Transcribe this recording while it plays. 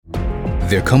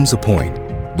There comes a point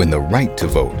when the right to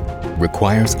vote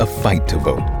requires a fight to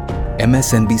vote.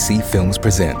 MSNBC Films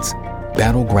presents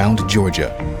Battleground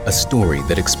Georgia, a story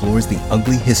that explores the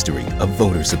ugly history of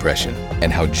voter suppression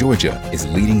and how Georgia is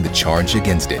leading the charge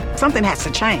against it. Something has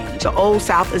to change. The old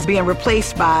South is being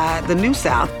replaced by the new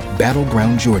South.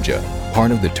 Battleground Georgia,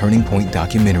 part of the Turning Point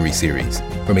documentary series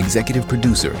from executive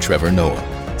producer Trevor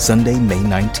Noah. Sunday, May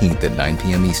 19th at 9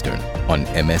 p.m. Eastern on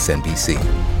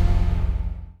MSNBC.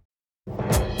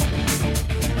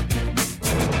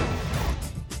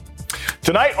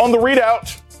 Tonight on the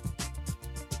ReidOut.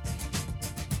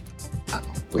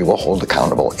 We will hold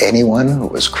accountable anyone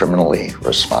who is criminally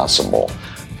responsible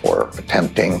for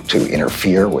attempting to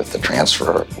interfere with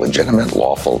the legitimate,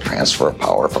 lawful transfer of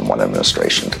power from one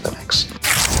administration to the next.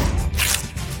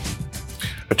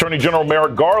 Attorney General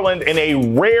Merrick Garland, in a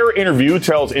rare interview,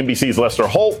 tells NBC's Lester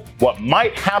Holt what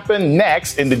might happen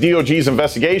next in the DOJ's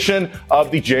investigation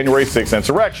of the January 6th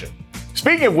insurrection.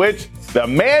 Speaking of which, the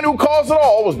man who caused it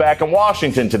all was back in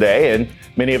Washington today, and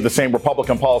many of the same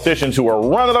Republican politicians who are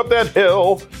running up that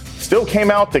hill still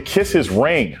came out to kiss his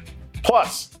ring.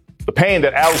 Plus, the pain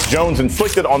that Alex Jones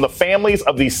inflicted on the families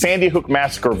of the Sandy Hook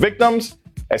massacre victims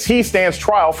as he stands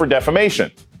trial for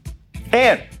defamation.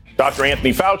 And Dr.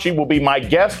 Anthony Fauci will be my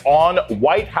guest on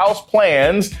White House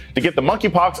plans to get the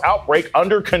monkeypox outbreak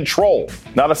under control.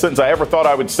 Not a sentence I ever thought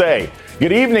I would say.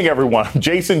 Good evening, everyone. I'm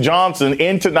Jason Johnson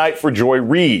in tonight for Joy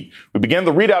Reid. We begin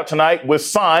the ReidOut tonight with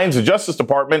signs the Justice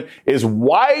Department is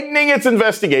widening its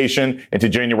investigation into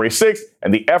January 6th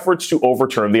and the efforts to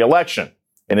overturn the election.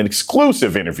 In an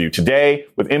exclusive interview today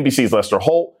with NBC's Lester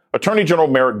Holt, Attorney General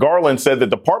Merrick Garland said the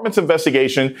department's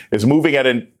investigation is moving at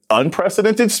an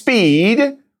unprecedented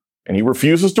speed, and he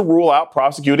refuses to rule out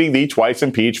prosecuting the twice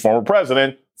impeached former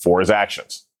president for his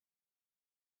actions.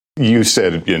 You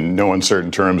said in no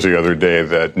uncertain terms the other day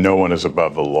that no one is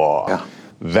above the law. Yeah.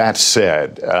 That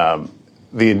said,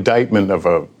 the indictment of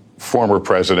a former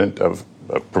president, of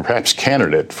perhaps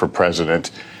candidate for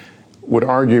president, would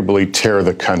arguably tear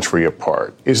the country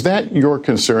apart. Is that your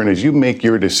concern as you make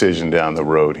your decision down the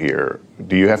road here?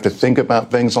 Do you have to think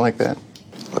about things like that?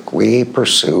 Look, we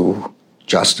pursue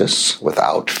justice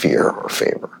without fear or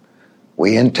favor.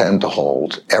 We intend to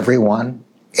hold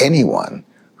anyone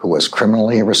who was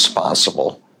criminally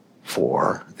responsible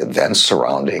for the events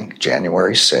surrounding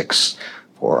January 6th,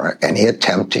 for any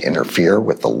attempt to interfere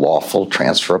with the lawful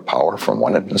transfer of power from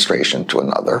one administration to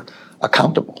another,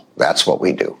 accountable. That's what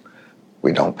we do.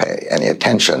 We don't pay any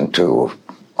attention to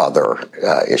other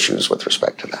issues with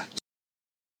respect to that.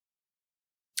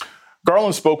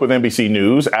 Garland spoke with NBC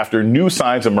News after new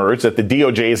signs emerged that the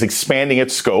DOJ is expanding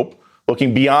its scope,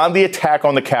 looking beyond the attack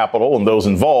on the Capitol and those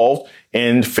involved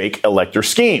in fake elector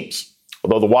schemes.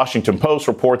 Although the Washington Post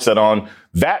reports that on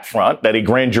that front, that a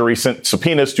grand jury sent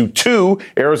subpoenas to 2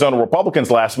 Arizona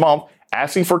Republicans last month,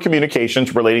 asking for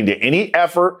communications relating to any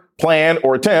effort, plan,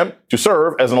 or attempt to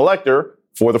serve as an elector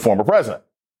for the former president.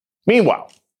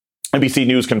 Meanwhile, NBC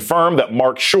News confirmed that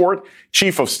Mark Short,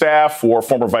 chief of staff for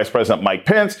former Vice President Mike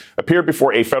Pence, appeared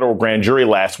before a federal grand jury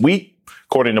last week.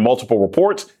 According to multiple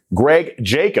reports, Greg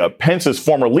Jacob, Pence's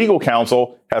former legal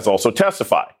counsel, has also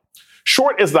testified.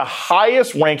 Short is the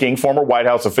highest ranking former White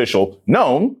House official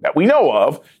known, that we know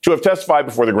of, to have testified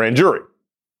before the grand jury.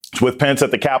 He was with Pence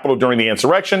at the Capitol during the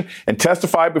insurrection and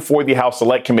testified before the House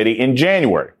Select Committee in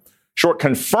January. Short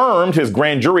confirmed his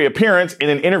grand jury appearance in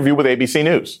an interview with ABC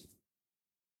News.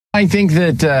 I think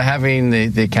that having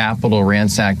the Capitol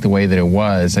ransacked the way that it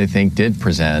was, I think did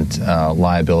present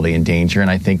liability and danger. And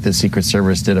I think the Secret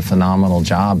Service did a phenomenal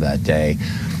job that day.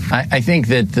 I think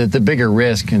that the bigger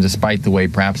risk, and despite the way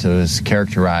perhaps it was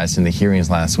characterized in the hearings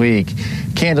last week,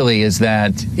 candidly, is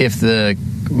that if the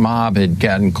mob had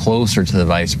gotten closer to the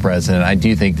vice president, I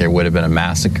do think there would have been a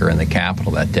massacre in the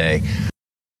Capitol that day.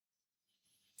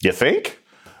 You think?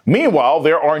 Meanwhile,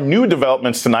 there are new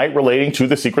developments tonight relating to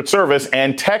the Secret Service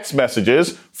and text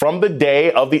messages from the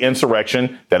day of the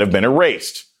insurrection that have been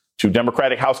erased. 2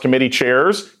 Democratic House Committee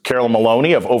chairs, Carolyn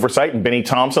Maloney of Oversight and Benny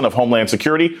Thompson of Homeland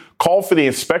Security, called for the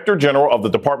Inspector General of the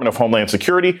Department of Homeland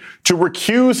Security to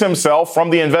recuse himself from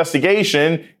the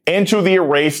investigation into the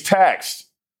erased text.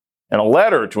 In a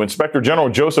letter to Inspector General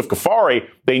Joseph Kafari,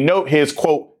 they note his,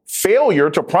 quote, failure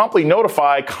to promptly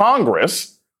notify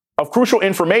Congress of crucial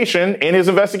information in his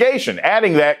investigation,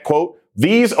 adding that, quote,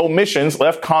 these omissions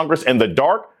left Congress in the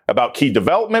dark about key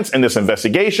developments in this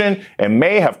investigation and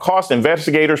may have cost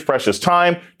investigators precious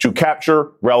time to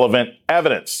capture relevant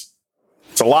evidence.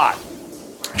 It's a lot.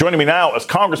 Joining me now is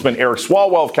Congressman Eric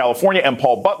Swalwell of California and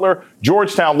Paul Butler,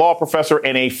 Georgetown law professor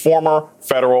and a former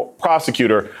federal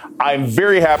prosecutor. I'm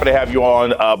very happy to have you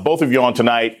on, both of you on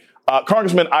tonight.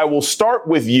 Congressman, I will start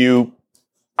with you.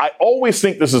 I always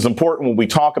think this is important when we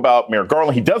talk about Merrick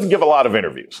Garland. He doesn't give a lot of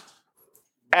interviews.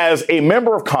 As a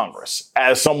member of Congress,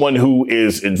 as someone who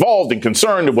is involved and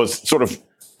concerned and was sort of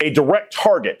a direct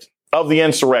target of the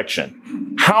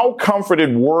insurrection, how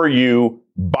comforted were you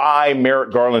by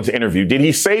Merrick Garland's interview? Did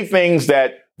he say things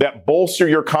that bolster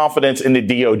your confidence in the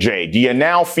DOJ? Do you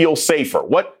now feel safer?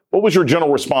 What was your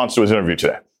general response to his interview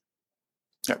today?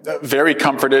 Very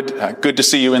comforted. Good to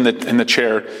see you in the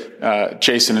chair,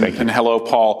 Jason, and hello,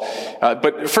 Paul.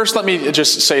 But first, let me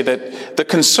just say that the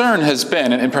concern has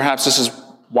been, and perhaps this is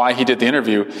why he did the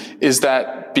interview, is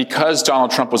that because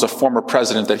Donald Trump was a former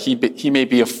president, that he may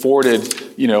be afforded,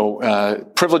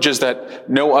 privileges that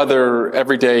no other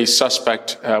everyday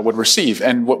suspect would receive.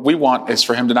 And what we want is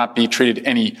for him to not be treated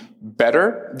any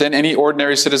better than any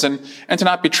ordinary citizen, and to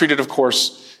not be treated, of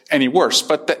course, any worse.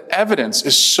 But the evidence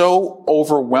is so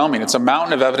overwhelming. It's a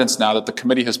mountain of evidence now that the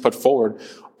committee has put forward.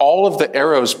 All of the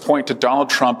arrows point to Donald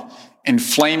Trump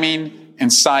inflaming,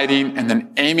 inciting, and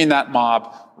then aiming that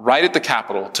mob right at the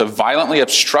Capitol to violently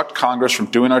obstruct Congress from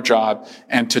doing our job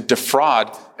and to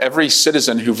defraud every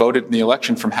citizen who voted in the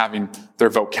election from having their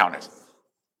vote counted.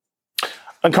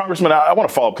 And Congressman, I want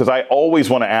to follow up because I always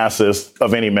want to ask this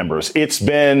of any members. It's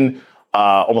been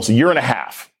almost a year and a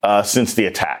half since the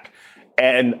attack.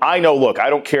 And I know, look,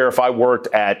 I don't care if I worked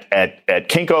at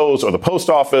Kinko's or the post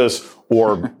office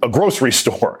or a grocery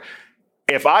store.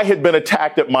 If I had been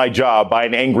attacked at my job by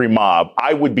an angry mob,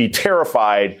 I would be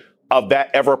terrified of that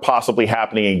ever possibly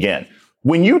happening again.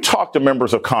 When you talk to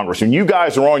members of Congress, when you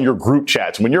guys are on your group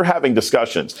chats, when you're having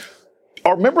discussions,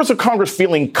 are members of Congress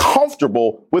feeling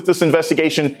comfortable with this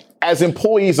investigation as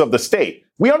employees of the state?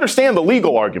 We understand the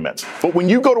legal arguments, but when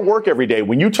you go to work every day,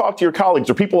 when you talk to your colleagues,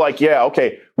 are people like, yeah,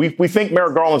 okay, we think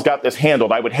Merrick Garland's got this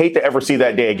handled. I would hate to ever see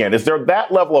that day again. Is there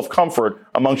that level of comfort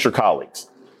amongst your colleagues?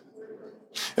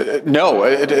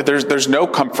 No, there's no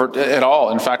comfort at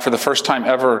all. In fact, for the first time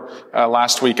ever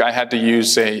last week, I had to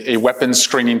use a weapons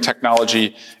screening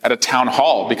technology at a town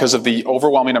hall because of the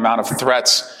overwhelming amount of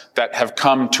threats that have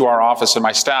come to our office and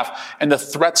my staff. And the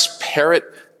threats parrot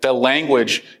the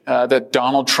language that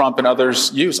Donald Trump and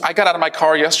others use. I got out of my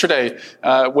car yesterday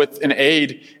with an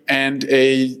aide, and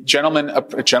a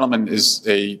gentleman is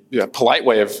a polite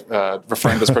way of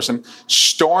referring to this person,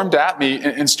 stormed at me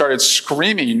and started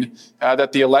screaming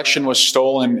that the election was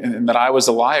stolen and that I was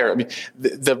a liar. I mean,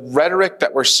 the rhetoric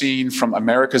that we're seeing from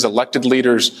America's elected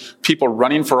leaders, people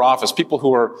running for office, people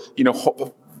who are,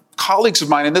 colleagues of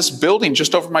mine in this building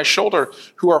just over my shoulder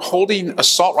who are holding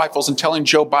assault rifles and telling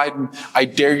Joe Biden, I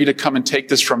dare you to come and take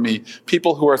this from me.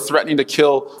 People who are threatening to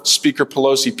kill Speaker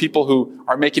Pelosi. People who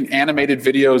are making animated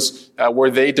videos where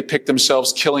they depict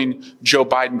themselves killing Joe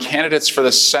Biden. Candidates for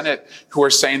the Senate who are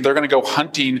saying they're going to go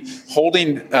hunting,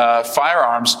 holding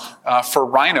firearms for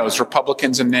rhinos,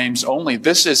 Republicans in names only.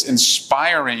 This is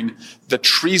inspiring the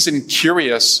treason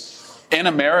curious in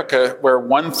America, where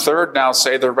 1/3 now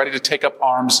say they're ready to take up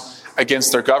arms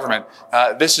against their government.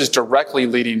 This is directly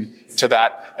leading to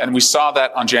that. And we saw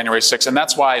that on January 6th. And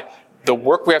that's why the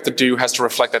work we have to do has to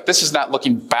reflect that this is not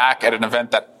looking back at an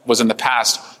event that was in the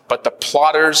past, but the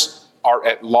plotters are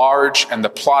at large, and the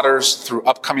plotters through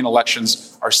upcoming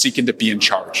elections are seeking to be in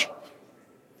charge.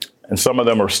 And some of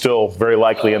them are still very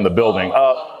likely in the building.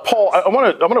 Paul, I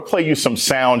want to play you some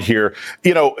sound here.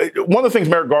 One of the things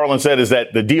Merrick Garland said is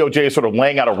that the DOJ is sort of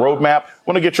laying out a roadmap. I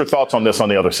want to get your thoughts on this on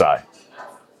the other side.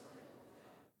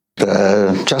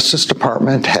 The Justice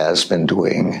Department has been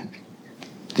doing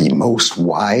the most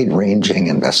wide-ranging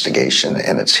investigation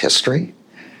in its history,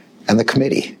 and the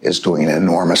committee is doing an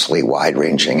enormously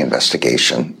wide-ranging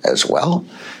investigation as well.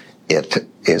 It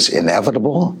is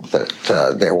inevitable that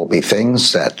there will be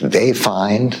things that they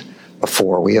find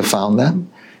before we have found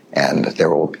them, and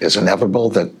is inevitable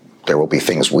that there will be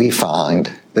things we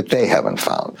find that they haven't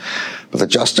found. But the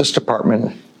Justice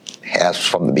Department has,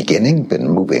 from the beginning, been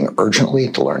moving urgently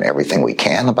to learn everything we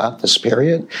can about this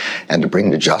period and to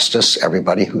bring to justice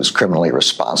everybody who's criminally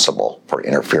responsible for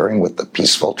interfering with the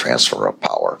peaceful transfer of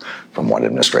power from one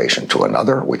administration to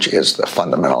another, which is the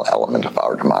fundamental element of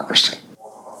our democracy.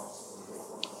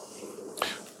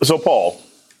 So, Paul,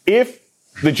 if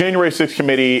the January 6th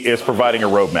committee is providing a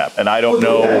roadmap, and I don't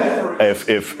know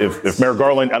if Merrick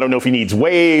Garland, I don't know if he needs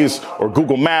Waze or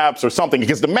Google Maps or something,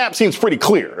 because the map seems pretty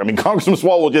clear. I mean, Congressman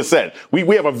Swalwell just said, we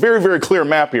have a very, very clear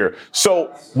map here.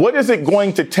 So what is it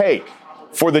going to take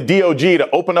for the DOJ to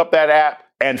open up that app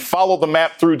and follow the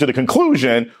map through to the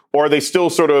conclusion, or are they still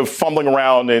sort of fumbling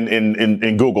around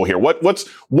in Google here?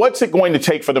 What's it going to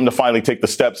take for them to finally take the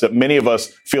steps that many of us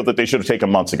feel that they should have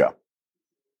taken months ago?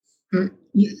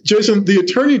 Jason, the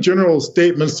Attorney General's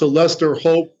statements to Lester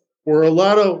Holt were a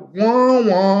lot of wah,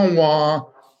 wah, wah.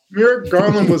 Merrick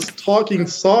Garland was talking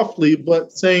softly,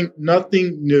 but saying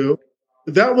nothing new.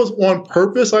 That was on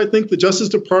purpose. I think the Justice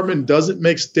Department doesn't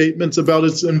make statements about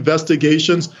its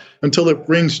investigations until it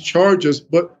brings charges.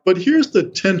 But here's the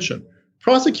tension.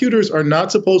 Prosecutors are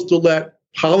not supposed to let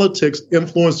politics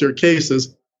influence their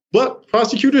cases, but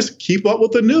prosecutors keep up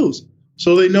with the news.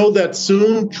 So they know that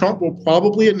soon Trump will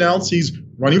probably announce he's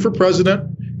running for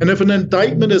president. And if an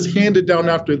indictment is handed down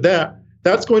after that,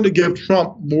 that's going to give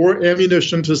Trump more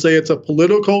ammunition to say it's a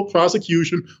political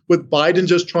prosecution, with Biden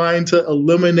just trying to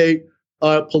eliminate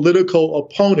a political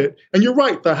opponent. And you're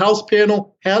right, the House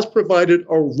panel has provided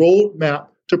a roadmap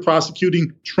to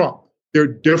prosecuting Trump. There are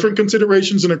different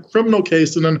considerations in a criminal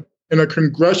case than in a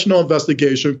congressional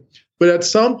investigation. But at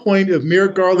some point, if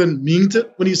Merrick Garland means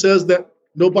it when he says that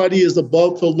nobody is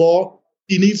above the law,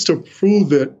 he needs to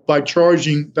prove it by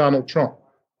charging Donald Trump.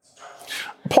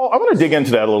 Paul, I want to dig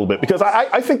into that a little bit, because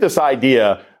I think this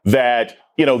idea that,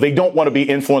 they don't want to be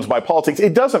influenced by politics,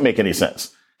 it doesn't make any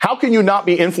sense. How can you not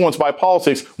be influenced by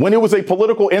politics when it was a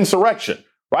political insurrection,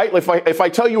 right? If I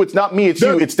tell you it's not me, it's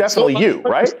you, it's definitely you,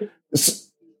 right?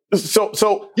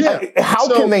 How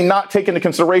can they not take into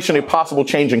consideration a possible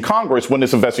change in Congress when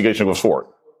this investigation goes forward?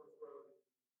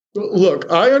 Look,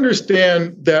 I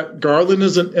understand that Garland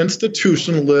is an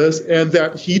institutionalist and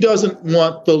that he doesn't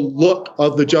want the look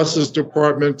of the Justice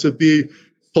Department to be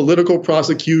political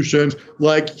prosecutions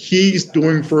like he's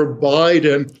doing for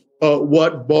Biden,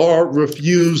 what Barr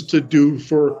refused to do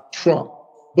for Trump.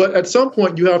 But at some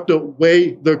point, you have to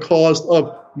weigh the cost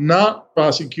of not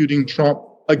prosecuting Trump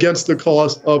against the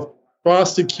cost of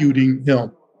prosecuting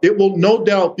him. It will no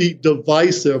doubt be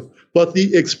divisive, but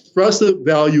the expressive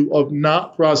value of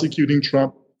not prosecuting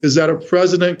Trump is that a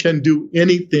president can do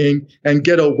anything and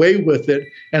get away with it,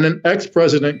 and an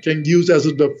ex-president can use as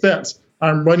a defense,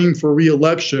 I'm running for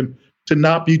re-election, to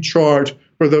not be charged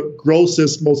for the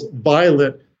grossest, most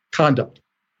violent conduct.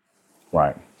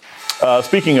 Right.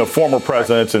 Speaking of former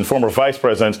presidents and former vice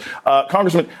presidents,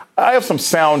 Congressman, I have some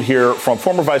sound here from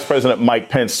former Vice President Mike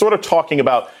Pence, sort of talking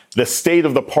about the state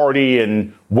of the party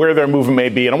and where their movement may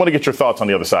be. And I want to get your thoughts on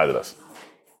the other side of this.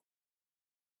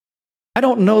 I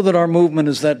don't know that our movement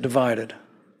is that divided.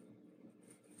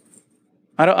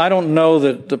 I don't know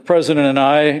that the president and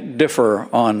I differ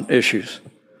on issues.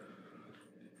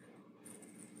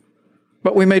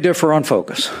 But we may differ on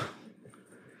focus.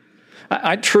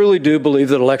 I truly do believe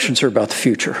that elections are about the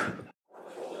future.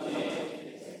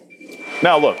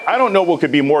 Now, look, I don't know what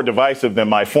could be more divisive than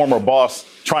my former boss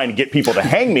trying to get people to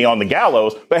hang me on the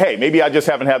gallows. But hey, maybe I just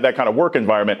haven't had that kind of work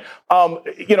environment.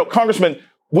 Congressman,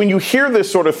 when you hear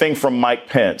this sort of thing from Mike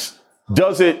Pence,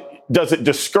 does it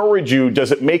discourage you?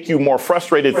 Does it make you more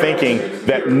frustrated thinking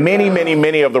that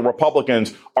many of the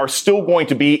Republicans are still going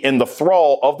to be in the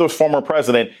thrall of this former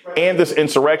president and this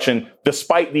insurrection,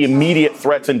 despite the immediate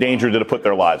threats and danger that have put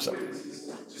their lives in?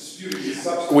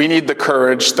 We need the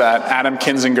courage that Adam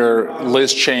Kinzinger,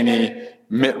 Liz Cheney,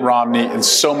 Mitt Romney, and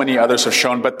so many others have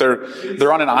shown, but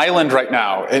they're on an island right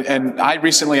now. And I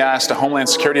recently asked a Homeland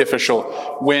Security official,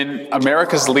 when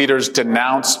America's leaders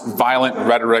denounce violent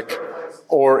rhetoric,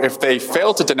 or if they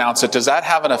fail to denounce it, does that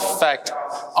have an effect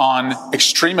on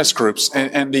extremist groups?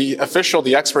 And the official,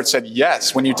 the expert, said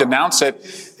yes. When you denounce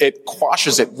it, it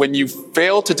quashes it. When you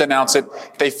fail to denounce it,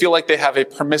 they feel like they have a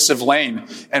permissive lane.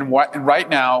 And right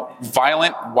now,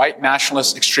 violent white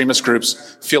nationalist extremist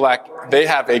groups feel like they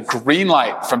have a green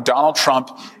light from Donald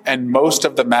Trump and most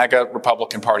of the MAGA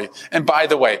Republican Party. And by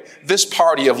the way, this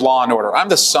party of law and order, I'm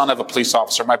the son of a police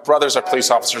officer. My brothers are police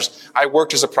officers. I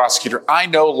worked as a prosecutor. I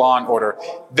know law and order.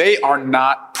 They are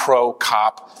not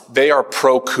pro-cop. They are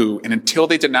pro-coup. And until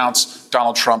they denounce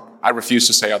Donald Trump, I refuse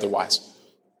to say otherwise.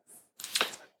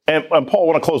 And Paul,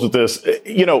 I want to close with this.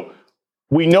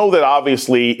 We know that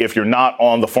obviously if you're not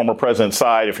on the former president's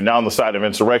side, if you're not on the side of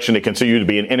insurrection, they consider you to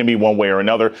be an enemy one way or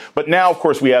another. But now, of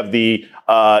course, we have the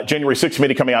January 6th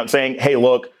committee coming out and saying, hey,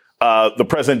 look, the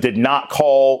president did not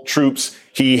call troops.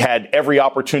 He had every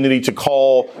opportunity to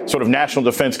call sort of national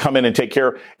defense, come in and take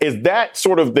care. Is that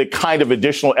sort of the kind of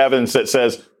additional evidence that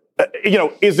says,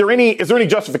 is there any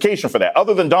justification for that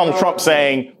other than Donald Trump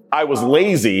saying I was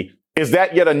lazy? Is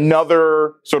that yet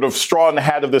another sort of straw in the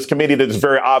hat of this committee that is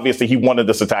very obvious that he wanted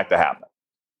this attack to happen?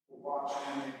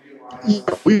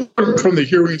 We learned from the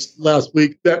hearings last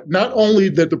week that not only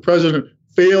did the president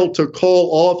fail to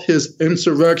call off his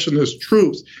insurrectionist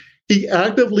troops, he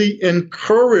actively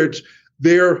encouraged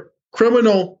their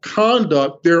criminal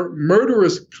conduct, their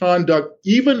murderous conduct,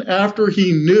 even after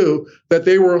he knew that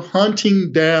they were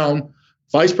hunting down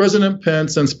Vice President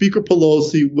Pence and Speaker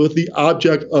Pelosi with the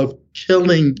object of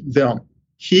killing them.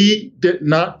 He did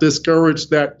not discourage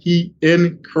that. He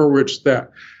encouraged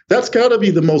that. That's got to be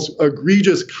the most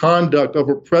egregious conduct of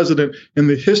a president in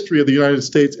the history of the United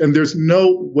States. And there's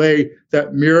no way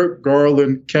that Merrick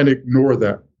Garland can ignore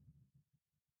that.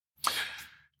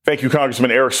 Thank you,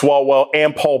 Congressman Eric Swalwell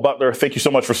and Paul Butler. Thank you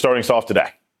so much for starting us off today.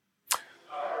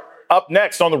 Up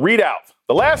next on the ReidOut.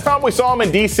 The last time we saw him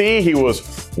in D.C., he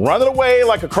was running away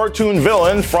like a cartoon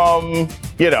villain from,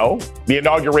 the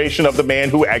inauguration of the man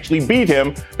who actually beat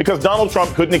him because Donald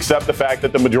Trump couldn't accept the fact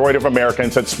that the majority of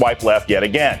Americans had swiped left yet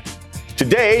again.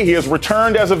 Today, he has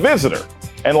returned as a visitor.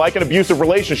 And like an abusive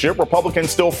relationship,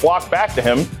 Republicans still flock back to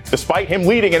him, despite him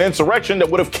leading an insurrection that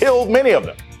would have killed many of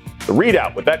them. The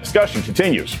ReidOut with that discussion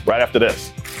continues right after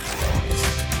this.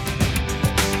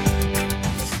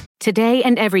 Today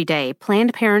and every day,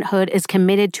 Planned Parenthood is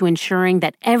committed to ensuring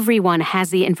that everyone has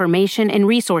the information and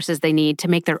resources they need to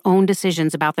make their own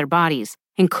decisions about their bodies,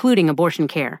 including abortion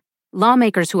care.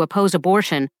 Lawmakers who oppose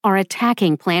abortion are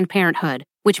attacking Planned Parenthood,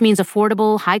 which means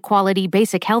affordable, high-quality,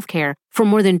 basic health care for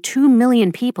more than 2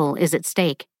 million people is at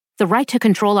stake. The right to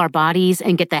control our bodies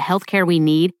and get the health care we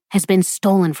need has been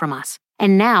stolen from us.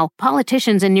 And now,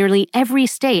 politicians in nearly every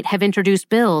state have introduced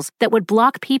bills that would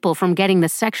block people from getting the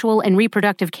sexual and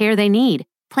reproductive care they need.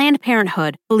 Planned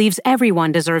Parenthood believes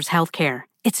everyone deserves health care.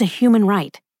 It's a human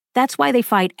right. That's why they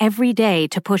fight every day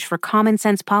to push for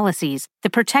common-sense policies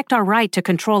that protect our right to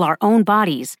control our own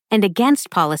bodies and against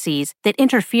policies that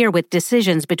interfere with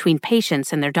decisions between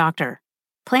patients and their doctor.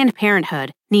 Planned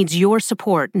Parenthood needs your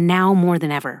support now more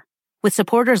than ever. With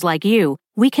supporters like you,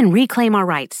 we can reclaim our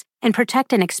rights and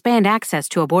protect and expand access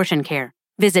to abortion care.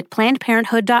 Visit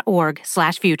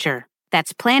PlannedParenthood.org/future.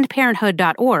 That's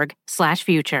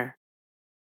PlannedParenthood.org/future.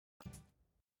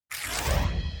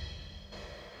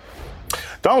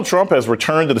 Donald Trump has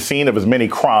returned to the scene of his many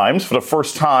crimes for the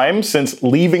first time since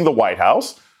leaving the White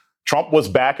House. Trump was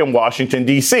back in Washington,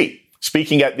 D.C.,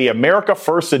 speaking at the America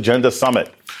First Agenda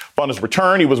Summit. Upon his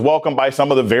return, he was welcomed by some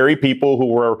of the very people who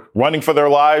were running for their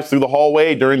lives through the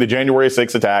hallway during the January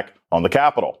 6th attack on the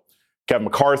Capitol. Kevin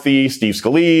McCarthy, Steve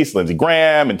Scalise, Lindsey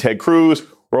Graham, and Ted Cruz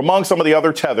were among some of the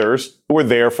other tethers who were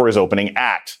there for his opening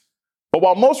act. But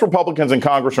while most Republicans in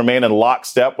Congress remain in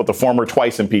lockstep with the former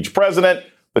twice-impeached president,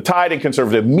 the tide in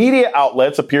conservative media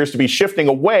outlets appears to be shifting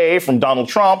away from Donald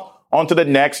Trump onto the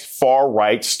next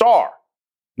far-right star.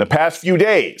 In the past few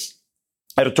days,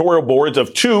 editorial boards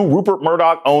of 2 Rupert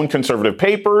Murdoch-owned conservative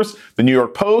papers, the New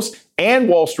York Post and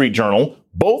Wall Street Journal,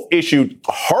 both issued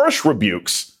harsh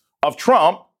rebukes of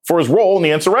Trump for his role in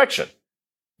the insurrection.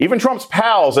 Even Trump's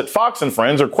pals at Fox and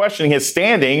Friends are questioning his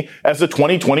standing as the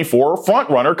 2024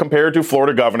 frontrunner compared to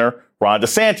Florida Governor Ron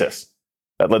DeSantis.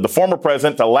 That led the former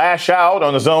president to lash out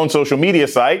on his own social media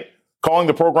site, calling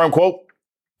the program, quote,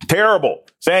 terrible,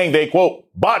 saying they, quote,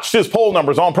 botched his poll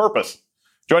numbers on purpose.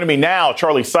 Joining me now,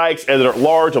 Charlie Sykes,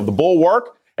 editor-at-large of The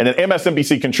Bulwark, and an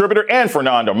MSNBC contributor, and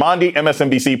Fernando Mondi,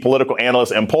 MSNBC political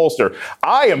analyst and pollster.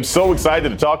 I am so excited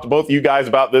to talk to both of you guys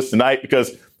about this tonight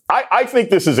because I think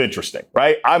this is interesting,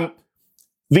 right?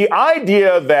 The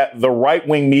idea that the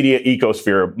right-wing media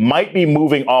ecosphere might be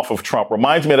moving off of Trump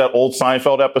reminds me of that old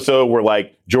Seinfeld episode where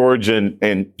like George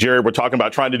and Jerry were talking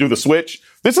about trying to do the switch.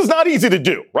 This is not easy to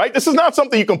do, right? This is not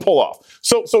something you can pull off.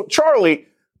 So Charlie,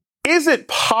 is it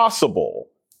possible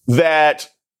that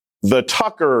the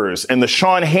Tuckers and the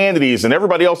Sean Hannitys and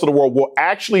everybody else in the world will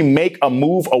actually make a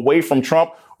move away from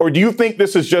Trump? Or do you think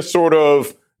this is just sort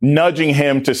of nudging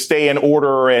him to stay in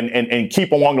order and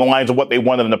keep along the lines of what they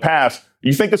wanted in the past? Do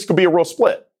you think this could be a real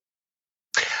split?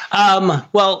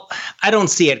 Well, I don't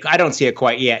see it. I don't see it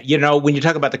quite yet. You know, when you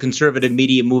talk about the conservative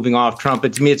media moving off Trump,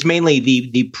 it's mainly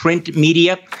the print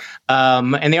media.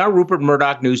 And they are Rupert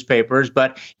Murdoch newspapers.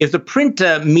 But if the print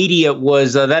media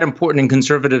was that important in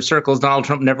conservative circles, Donald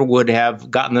Trump never would have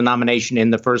gotten the nomination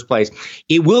in the first place.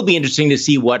 It will be interesting to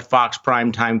see what Fox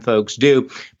primetime folks do.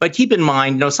 But keep in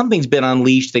mind, you know, something's been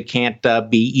unleashed that can't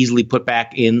be easily put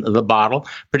back in the bottle,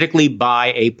 particularly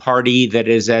by a party that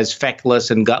is as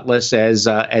feckless and gutless as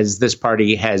this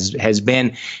party has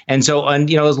been. And so,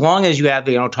 you know, as long as you have,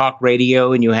 you know, talk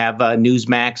radio and you have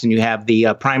Newsmax and you have the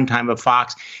primetime of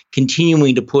Fox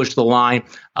continuing to push the line,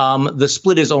 the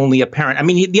split is only apparent. I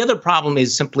mean, the other problem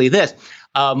is simply this.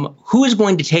 Who is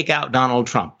going to take out Donald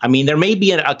Trump? I mean, there may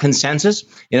be a consensus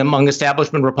among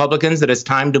establishment Republicans that it's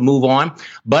time to move on.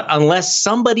 But unless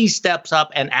somebody steps up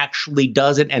and actually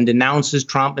does it and denounces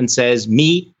Trump and says,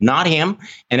 me, not him,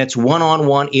 and it's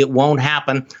one-on-one, it won't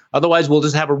happen. Otherwise, we'll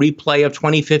just have a replay of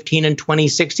 2015 and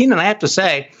 2016. And I have to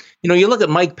say, you know, you look at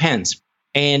Mike Pence,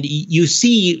 and you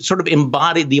see sort of the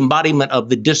embodiment of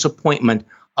the disappointment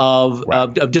of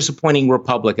disappointing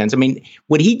Republicans. I mean,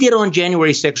 what he did on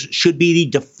January 6th should be the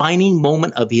defining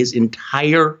moment of his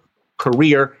entire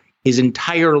career, his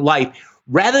entire life,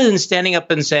 rather than standing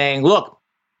up and saying, look,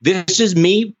 this is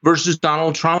me versus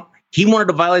Donald Trump. He wanted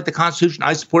to violate the Constitution.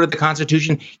 I supported the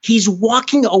Constitution. He's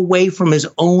walking away from his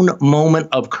own moment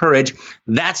of courage.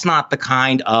 That's not the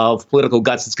kind of political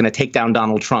guts that's going to take down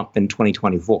Donald Trump in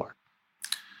 2024.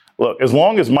 Look, as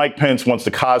long as Mike Pence wants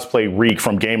to cosplay Reek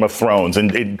from Game of Thrones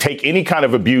and take any kind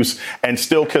of abuse and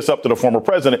still kiss up to the former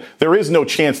president, there is no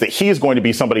chance that he is going to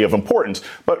be somebody of importance.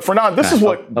 But Fernand, this is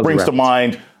what brings to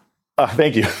mind.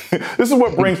 Thank you. This is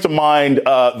what brings to mind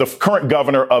the current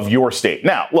governor of your state.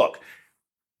 Now, look,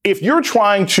 if you're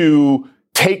trying to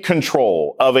take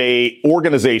control of a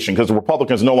organization, because the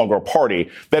Republicans are no longer a party,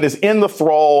 that is in the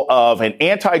thrall of an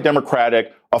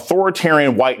anti-democratic,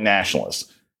 authoritarian white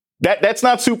nationalist, that's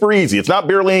not super easy. It's not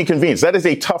barely inconvenience. That is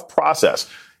a tough process.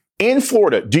 In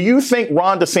Florida, do you think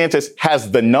Ron DeSantis has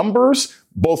the numbers,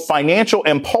 both financial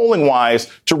and polling wise,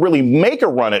 to really make a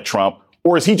run at Trump?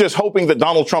 Or is he just hoping that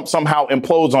Donald Trump somehow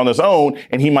implodes on his own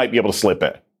and he might be able to slip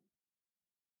in?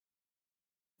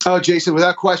 Oh, Jason,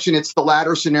 without question, it's the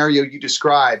latter scenario you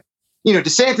described. You know,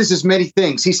 DeSantis is many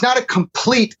things. He's not a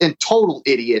complete and total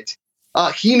idiot.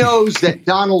 He knows that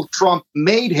Donald Trump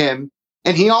made him,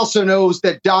 and he also knows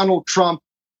that Donald Trump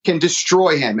can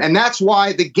destroy him. And that's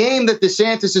why the game that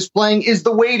DeSantis is playing is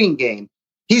the waiting game.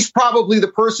 He's probably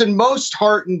the person most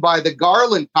heartened by the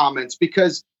Garland comments,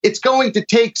 because it's going to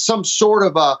take some sort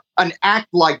of an act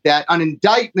like that, an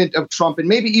indictment of Trump, and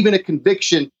maybe even a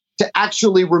conviction to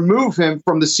actually remove him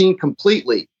from the scene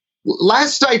completely.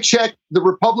 Last I checked, the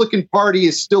Republican Party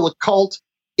is still a cult.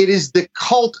 It is the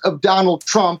cult of Donald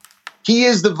Trump. He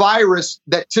is the virus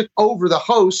that took over the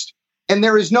host, and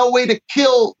there is no way to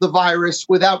kill the virus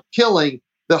without killing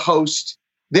the host.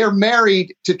 They're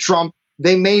married to Trump.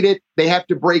 They made it. They have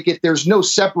to break it. There's no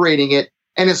separating it.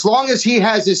 And as long as he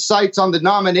has his sights on the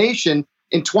nomination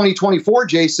in 2024,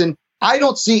 Jason, I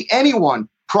don't see anyone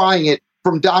prying it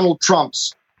from Donald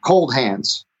Trump's cold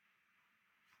hands.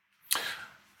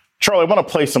 Charlie, I want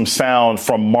to play some sound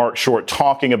from Mark Short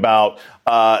talking about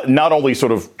not only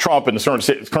sort of Trump and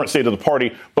the current state of the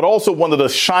party, but also one of the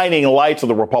shining lights of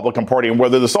the Republican Party, and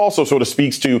whether this also sort of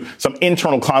speaks to some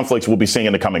internal conflicts we'll be seeing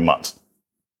in the coming months.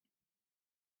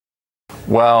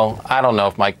 Well, I don't know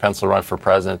if Mike Pence will run for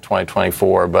president in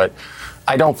 2024, but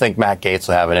I don't think Matt Gaetz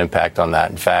will have an impact on that.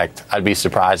 In fact, I'd be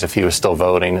surprised if he was still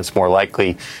voting. It's more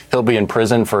likely he'll be in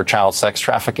prison for child sex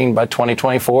trafficking by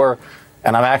 2024.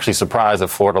 And I'm actually surprised that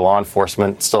Florida law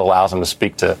enforcement still allows him to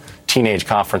speak to teenage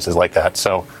conferences like that.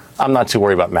 So I'm not too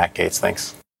worried about Matt Gaetz.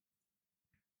 Thanks.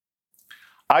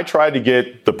 I tried to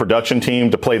get the production team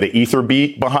to play the ether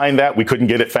beat behind that. We couldn't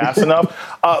get it fast enough.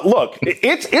 Look,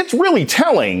 it's really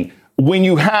telling when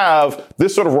you have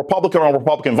this sort of Republican on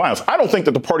Republican violence. I don't think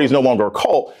that the party is no longer a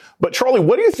cult. But, Charlie,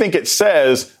 what do you think it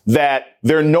says that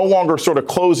they're no longer sort of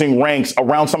closing ranks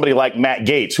around somebody like Matt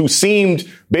Gaetz, who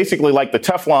seemed basically like the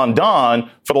Teflon Don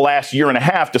for the last year and a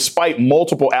half, despite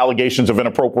multiple allegations of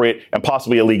inappropriate and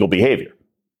possibly illegal behavior?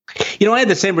 You know, I had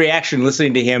the same reaction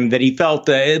listening to him, that he felt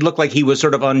it looked like he was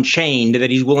sort of unchained, that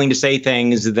he's willing to say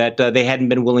things that they hadn't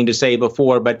been willing to say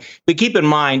before. But keep in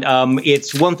mind,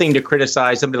 it's one thing to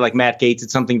criticize somebody like Matt Gaetz.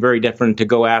 It's something very different to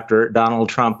go after Donald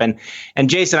Trump. And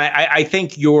Jason, I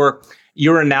think your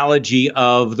analogy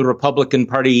of the Republican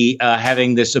Party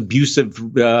having this abusive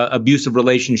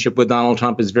relationship with Donald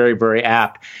Trump is very, very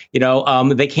apt. You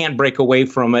know, they can't break away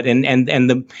from it,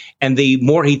 and the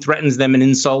more he threatens them and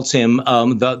insults him,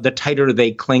 the tighter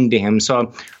they cling to him.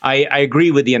 So I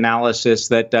agree with the analysis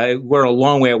that we're a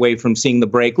long way away from seeing the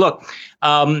break. Look,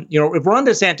 you know, if Ron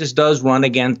DeSantis does run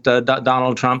against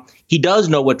Donald Trump, he does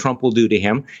know what Trump will do to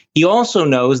him. He also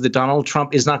knows that Donald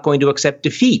Trump is not going to accept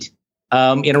defeat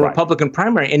in a Republican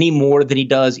primary any more than he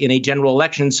does in a general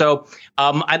election. So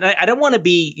I don't want to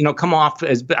be, come off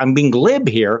as I'm being glib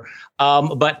here,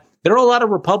 but there are a lot of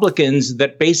Republicans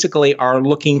that basically are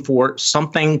looking for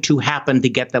something to happen to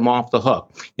get them off the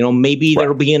hook. Maybe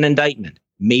there'll be an indictment.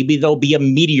 Maybe there'll be a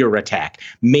meteor attack.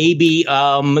 Maybe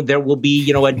there will be,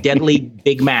 a deadly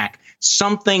Big Mac.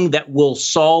 Something that will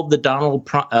solve the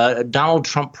Donald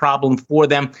Trump problem for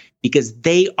them, because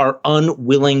they are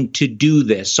unwilling to do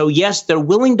this. So, yes, they're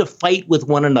willing to fight with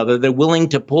one another. They're willing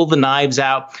to pull the knives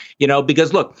out,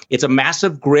 because, look, it's a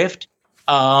massive grift.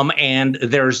 And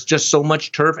there's just so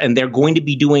much turf, and they're going to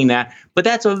be doing that. But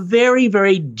that's a very,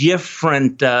 very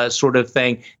different sort of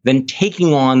thing than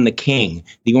taking on the king,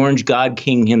 the Orange God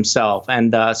King himself.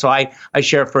 And so I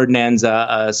share Ferdinand's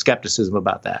skepticism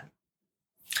about that.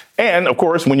 And, of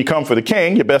course, when you come for the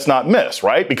king, you best not miss,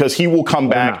 right? Because he will come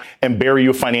back and bury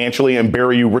you financially and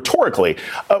bury you rhetorically.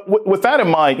 With that in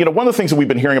mind, one of the things that we've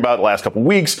been hearing about the last couple of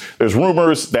weeks, there's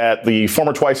rumors that the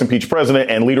former twice impeached president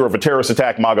and leader of a terrorist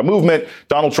attack MAGA movement,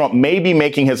 Donald Trump, may be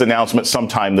making his announcement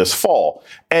sometime this fall.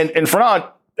 And Fernand,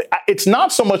 it's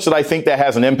not so much that I think that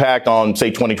has an impact on,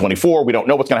 say, 2024. We don't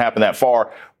know what's going to happen that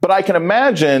far. But I can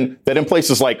imagine that in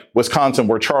places like Wisconsin,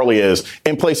 where Charlie is,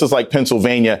 in places like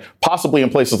Pennsylvania, possibly in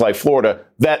places like Florida,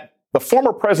 that the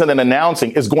former president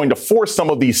announcing is going to force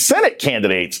some of these Senate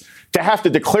candidates to have to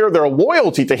declare their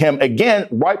loyalty to him again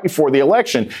right before the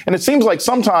election. And it seems like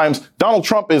sometimes Donald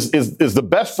Trump is the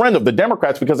best friend of the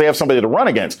Democrats because they have somebody to run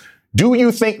against. Do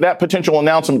you think that potential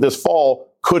announcement this fall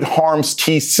could harm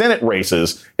key Senate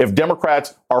races if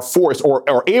Democrats are forced or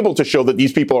are able to show that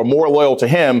these people are more loyal to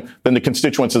him than the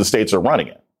constituents of the states they're running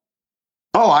in?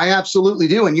 Oh, I absolutely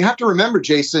do. And you have to remember,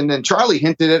 Jason, and Charlie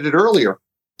hinted at it earlier,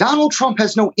 Donald Trump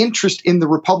has no interest in the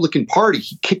Republican Party.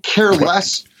 He could care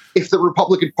less if the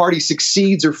Republican Party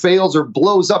succeeds or fails or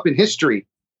blows up in history.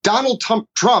 Donald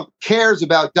Trump cares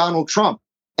about Donald Trump.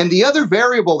 And the other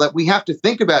variable that we have to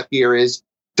think about here is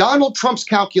Donald Trump's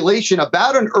calculation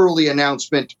about an early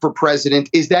announcement for president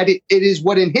is that it is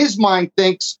what in his mind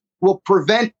thinks will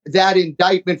prevent that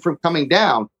indictment from coming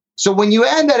down. So when you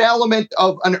add that element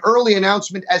of an early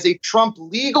announcement as a Trump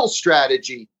legal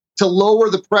strategy to lower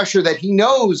the pressure that he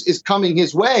knows is coming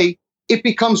his way, it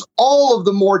becomes all of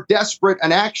the more desperate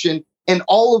an action and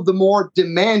all of the more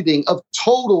demanding of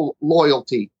total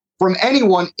loyalty from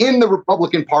anyone in the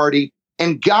Republican Party.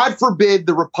 And God forbid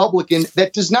the Republican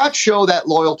that does not show that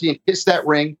loyalty and kiss that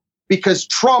ring, because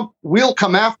Trump will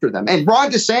come after them. And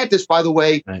Ron DeSantis, by the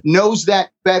way, knows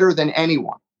that better than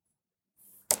anyone.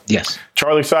 Yes.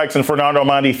 Charlie Sykes and Fernando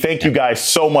Amandi, thank you guys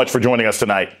so much for joining us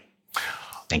tonight.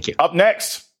 Thank you. Up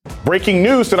next, breaking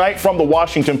news tonight from the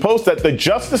Washington Post that the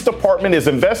Justice Department is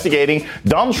investigating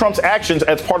Donald Trump's actions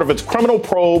as part of its criminal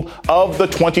probe of the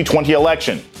 2020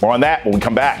 election. More on that when we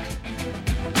come back.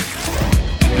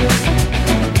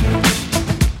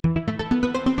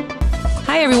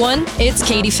 Hi, everyone. It's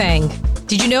Katie Fang.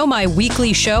 Did you know my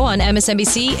weekly show on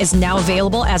MSNBC is now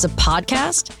available as a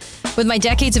podcast? With my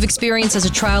decades of experience as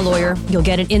a trial lawyer, you'll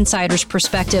get an insider's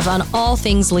perspective on all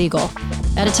things legal.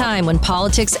 At a time when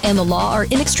politics and the law are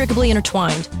inextricably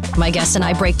intertwined, my guests and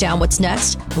I break down what's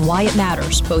next and why it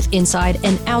matters, both inside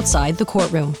and outside the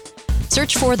courtroom.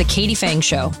 Search for The Katie Fang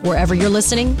Show wherever you're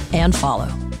listening and follow.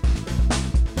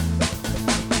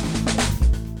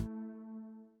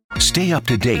 Stay up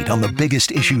to date on the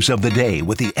biggest issues of the day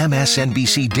with the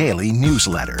MSNBC Daily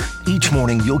newsletter. Each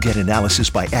morning, you'll get analysis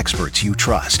by experts you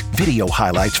trust, video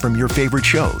highlights from your favorite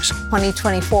shows.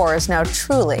 2024 is now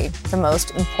truly the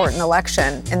most important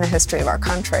election in the history of our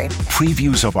country.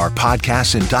 Previews of our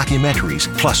podcasts and documentaries,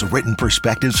 plus written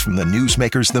perspectives from the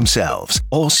newsmakers themselves,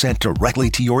 all sent directly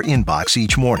to your inbox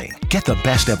each morning. Get the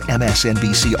best of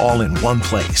MSNBC all in one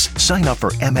place. Sign up for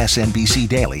MSNBC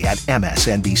Daily at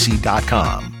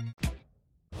msnbc.com.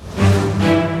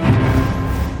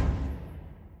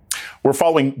 We're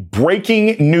following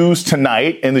breaking news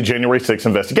tonight in the January 6th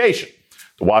investigation.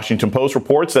 The Washington Post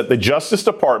reports that the Justice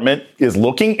Department is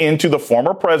looking into the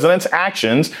former president's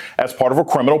actions as part of a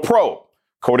criminal probe,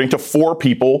 according to 4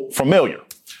 people familiar.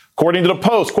 According to the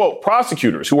Post, quote,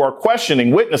 prosecutors who are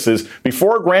questioning witnesses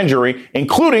before a grand jury,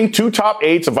 including 2 top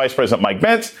aides of Vice President Mike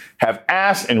Pence, have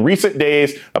asked in recent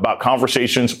days about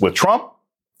conversations with Trump,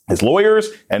 his lawyers,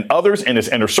 and others in his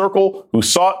inner circle who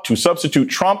sought to substitute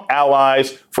Trump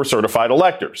allies for certified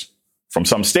electors. From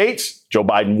some states, Joe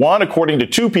Biden won, according to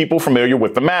 2 people familiar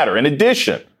with the matter. In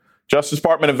addition, Justice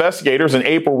Department investigators in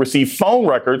April received phone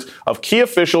records of key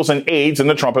officials and aides in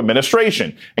the Trump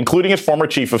administration, including his former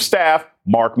chief of staff,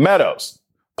 Mark Meadows.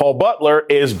 Paul Butler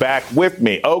is back with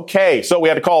me. Okay, so we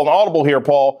had to call an audible here,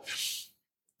 Paul.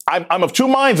 I'm of 2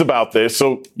 minds about this,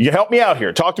 so you help me out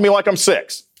here. Talk to me like I'm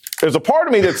 6. There's a part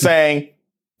of me that's saying,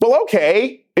 well,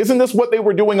 okay, isn't this what they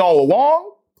were doing all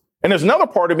along? And there's another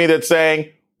part of me that's saying,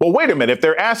 well, wait a minute, if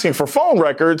they're asking for phone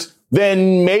records,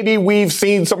 then maybe we've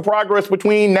seen some progress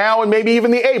between now and maybe even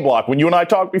the A block when you and I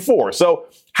talked before. So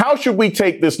how should we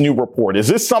take this new report? Is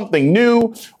this something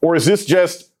new, or is this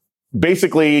just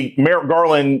basically Merrick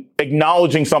Garland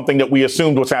acknowledging something that we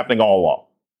assumed was happening all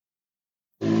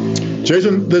along?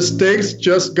 Jason, the stakes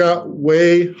just got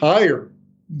way higher.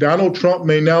 Donald Trump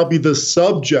may now be the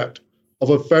subject of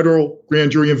a federal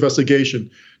grand jury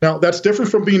investigation. Now, that's different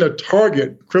from being a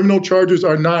target. Criminal charges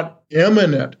are not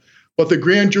imminent, but the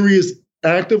grand jury is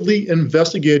actively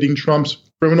investigating Trump's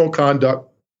criminal conduct.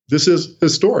 This is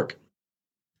historic.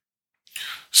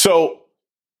 So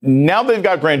now they've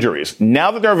got grand juries.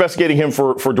 Now that they're investigating him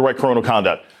for direct criminal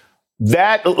conduct.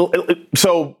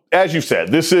 So as you said,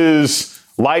 this is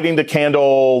lighting the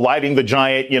candle, lighting the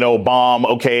giant, bomb.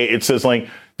 Okay, it's sizzling.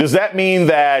 Does that mean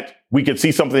that we could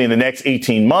see something in the next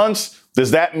 18 months?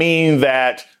 Does that mean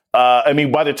that,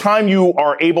 by the time you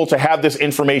are able to have this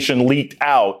information leaked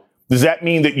out, does that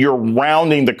mean that you're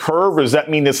rounding the curve? Or does that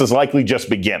mean this is likely just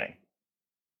beginning?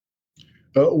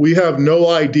 We have no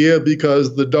idea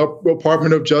because the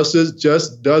Department of Justice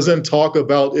just doesn't talk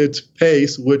about its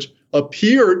pace, which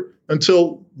appeared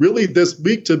until really this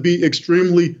week to be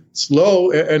extremely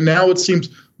slow. And now it seems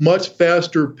much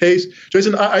faster paced.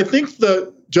 Jason, I think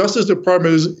the Justice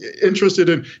Department is interested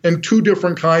in two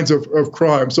different kinds of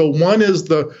crime. So one is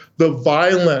the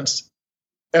violence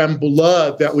and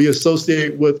blood that we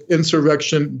associate with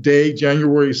Insurrection Day,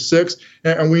 January 6th.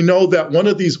 And we know that one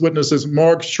of these witnesses,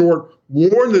 Mark Short,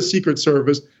 warned the Secret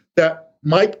Service that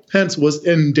Mike Pence was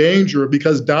in danger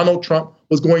because Donald Trump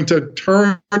was going to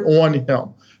turn on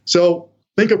him. So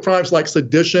think of crimes like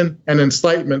sedition and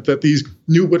incitement that these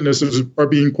new witnesses are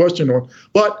being questioned on.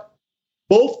 But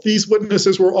both these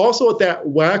witnesses were also at that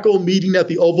wacko meeting at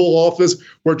the Oval Office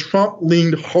where Trump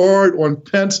leaned hard on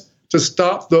Pence to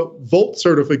stop the Volt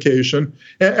certification.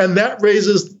 And that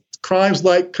raises crimes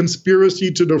like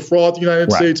conspiracy to defraud the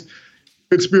United States,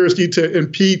 conspiracy to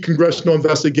impede congressional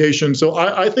investigation. So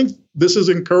I think this is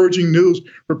encouraging news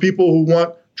for people who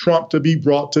want Trump to be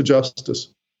brought to justice.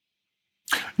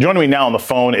 Joining me now on the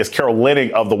phone is Carol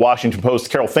Leonnig of the Washington Post.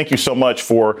 Carol, thank you so much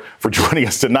for joining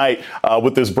us tonight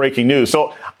with this breaking news.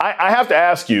 So I have to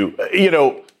ask you,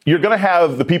 you're going to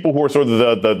have the people who are sort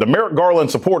of the Merrick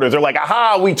Garland supporters. They're like,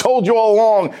 aha, we told you all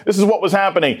along. This is what was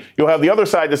happening. You'll have the other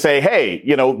side to say, hey,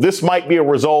 this might be a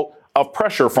result of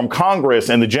pressure from Congress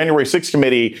and the January 6th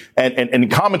committee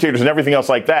and commentators and everything else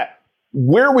like that.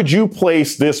 Where would you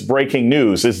place this breaking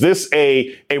news? Is this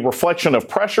a reflection of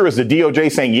pressure? Is the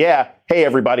DOJ saying, yeah, hey,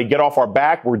 everybody, get off our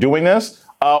back. We're doing this.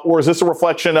 Or is this a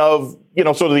reflection of,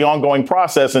 sort of the ongoing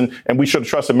process and we should have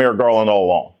trusted Merrick Garland all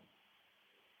along?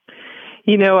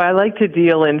 I like to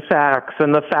deal in facts,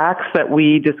 and the facts that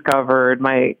we discovered,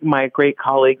 my great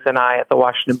colleagues and I at the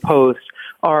Washington Post,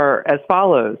 are as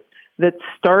follows. That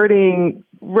starting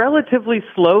relatively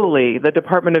slowly, the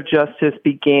Department of Justice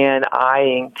began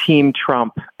eyeing Team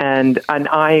Trump and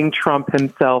eyeing Trump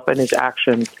himself and his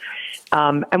actions.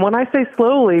 And when I say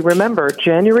slowly, remember,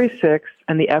 January 6th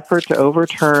and the effort to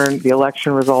overturn the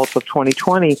election results of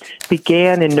 2020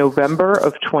 began in November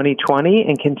of 2020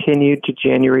 and continued to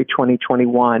January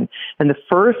 2021. And the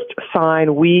first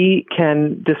sign we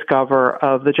can discover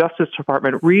of the Justice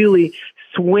Department really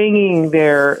swinging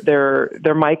their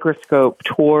microscope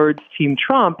towards Team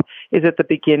Trump is at the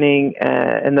beginning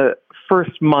in the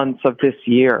first months of this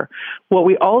year. What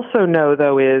we also know,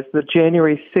 though, is the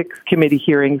January 6th committee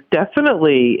hearings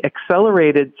definitely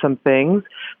accelerated some things,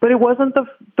 but it wasn't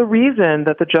the reason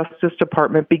that the Justice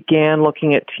Department began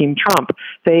looking at Team Trump.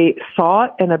 They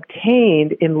sought and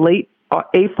obtained in late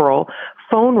April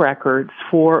phone records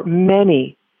for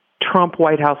many Trump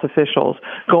White House officials,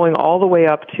 going all the way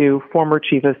up to former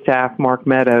Chief of Staff Mark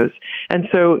Meadows. And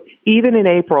so even in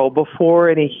April, before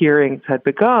any hearings had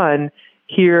begun,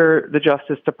 here the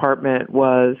Justice Department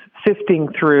was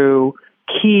sifting through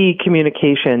key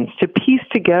communications to piece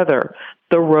together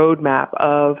the roadmap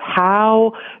of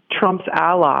how Trump's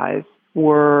allies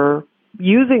were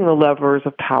using the levers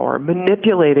of power,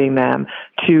 manipulating them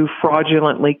to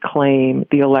fraudulently claim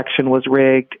the election was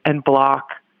rigged and block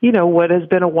what has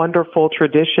been a wonderful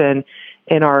tradition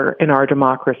in our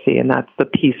democracy, and that's the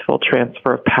peaceful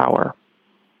transfer of power.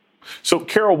 So,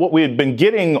 Carol, what we had been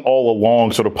getting all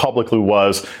along sort of publicly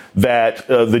was that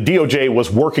the DOJ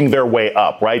was working their way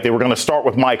up, right? They were going to start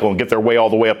with Michael and get their way all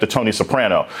the way up to Tony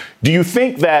Soprano. Do you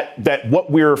think that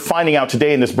what we're finding out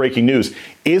today in this breaking news,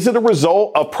 is it a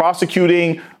result of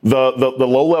prosecuting the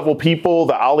low-level people,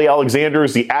 the Ali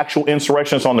Alexanders, the actual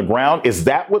insurrectionists on the ground? Is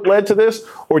that what led to this?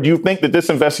 Or do you think that this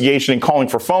investigation and calling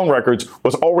for phone records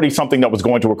was already something that was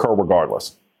going to occur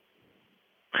regardless?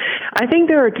 I think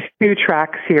there are two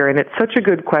tracks here, and it's such a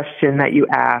good question that you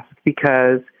asked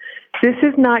because this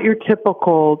is not your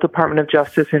typical Department of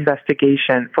Justice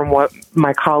investigation from what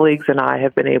my colleagues and I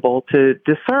have been able to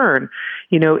discern.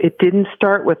 It didn't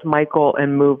start with Michael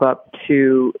and move up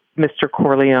to Mr.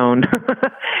 Corleone.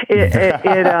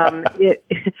 I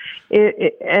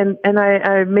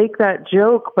make that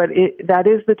joke, but that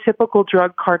is the typical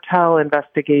drug cartel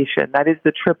investigation. That is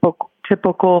the typical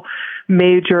typical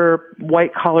major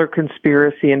white-collar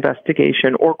conspiracy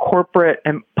investigation or corporate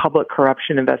and public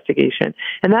corruption investigation.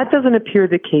 And that doesn't appear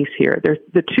the case here.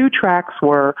 The two tracks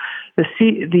were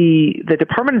the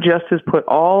Department of Justice put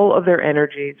all of their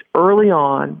energies early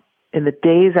on in the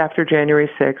days after January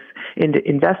 6th into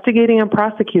investigating and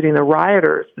prosecuting the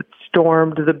rioters that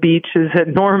stormed the beaches at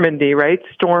Normandy, right?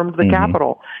 Stormed the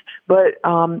Capitol. But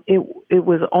it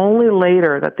was only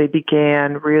later that they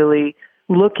began really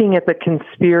looking at the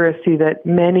conspiracy that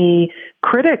many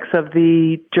critics of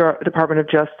the Department of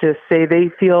Justice say they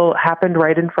feel happened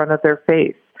right in front of their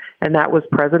face. And that was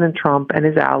President Trump and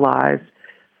his allies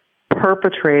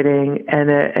perpetrating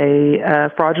a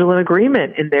fraudulent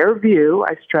agreement, in their view,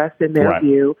 I stress in their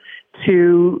view,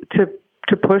 to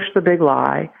push the big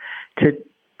lie, to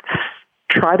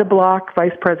try to block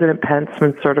Vice President Pence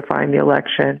from certifying the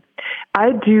election.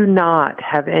 I do not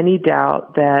have any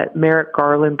doubt that Merrick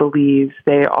Garland believes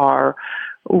they are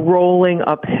rolling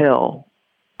uphill.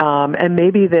 And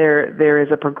maybe there is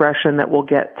a progression that will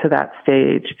get to that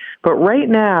stage. But right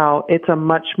now, it's a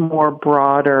much more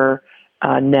broader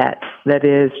net that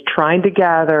is trying to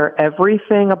gather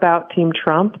everything about Team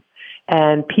Trump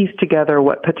and piece together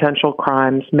what potential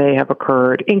crimes may have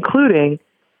occurred, including,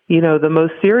 the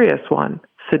most serious one,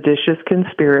 seditious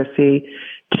conspiracy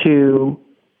to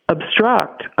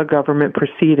obstruct a government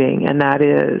proceeding, and that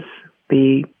is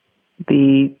the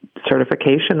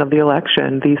certification of the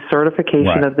election, the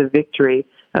certification of the victory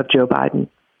of Joe Biden.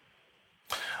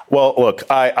 Well, look,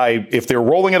 if they're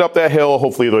rolling it up that hill,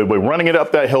 hopefully they'll be running it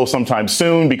up that hill sometime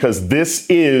soon, because this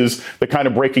is the kind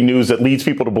of breaking news that leads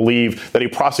people to believe that a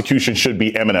prosecution should be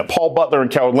imminent. Paul Butler and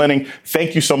Carol Leonnig,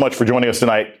 thank you so much for joining us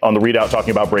tonight on the ReidOut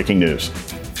talking about breaking news.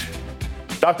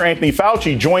 Dr. Anthony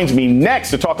Fauci joins me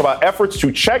next to talk about efforts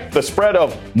to check the spread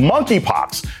of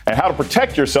monkeypox and how to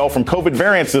protect yourself from COVID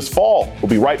variants this fall. We'll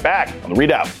be right back on the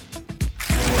ReidOut.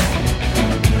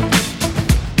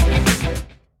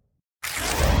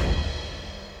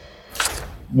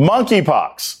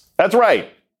 Monkeypox. That's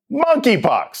right.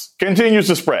 Monkeypox continues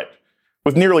to spread,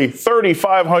 with nearly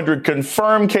 3,500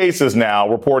 confirmed cases now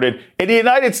reported in the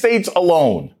United States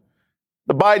alone.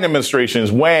 The Biden administration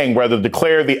is weighing whether to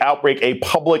declare the outbreak a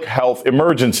public health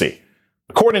emergency.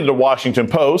 According to the Washington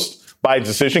Post, Biden's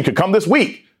decision could come this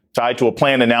week, tied to a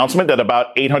planned announcement that about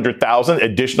 800,000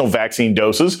 additional vaccine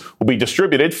doses will be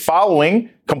distributed following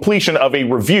completion of a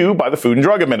review by the Food and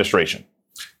Drug Administration.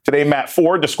 Today, Matt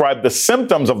Ford described the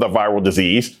symptoms of the viral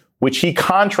disease, which he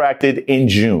contracted in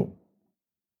June.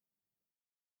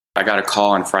 I got a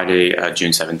call on Friday,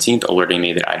 June 17th, alerting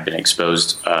me that I'd been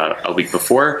exposed a week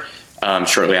before.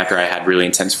 Shortly after, I had really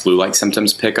intense flu-like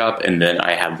symptoms pick up, and then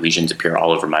I had lesions appear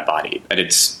all over my body. At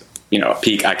its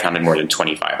peak, I counted more than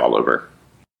 25 all over.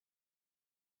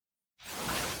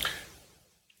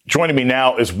 Joining me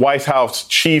now is White House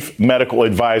Chief Medical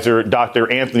Advisor,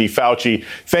 Dr. Anthony Fauci.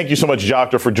 Thank you so much,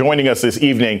 Doctor, for joining us this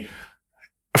evening.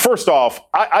 First off,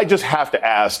 I just have to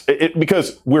ask,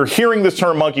 because we're hearing this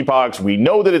term monkeypox. We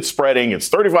know that it's spreading. It's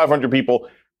 3,500 people.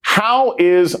 How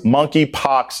is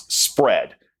monkeypox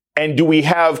spread? And do we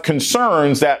have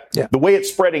concerns that the way it's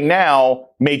spreading now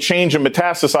may change and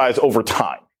metastasize over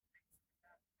time?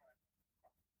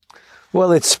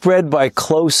 Well, it's spread by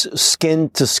close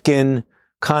skin-to-skin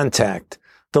contact.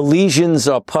 The lesions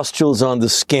are pustules on the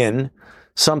skin.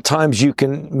 Sometimes you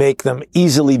can make them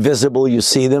easily visible. You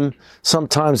see them.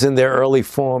 Sometimes in their early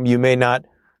form, you may not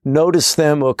notice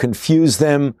them or confuse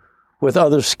them with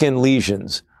other skin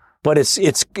lesions. But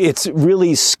it's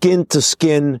really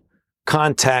skin-to-skin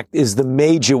contact is the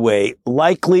major way.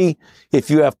 Likely, if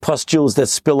you have pustules that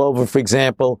spill over, for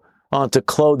example, onto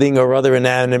clothing or other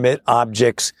inanimate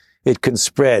objects, it can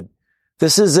spread.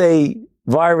 This is a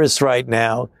virus right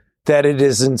now that it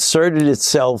has inserted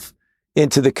itself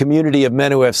into the community of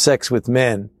men who have sex with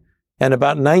men. And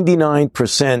about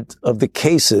 99% of the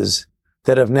cases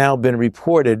that have now been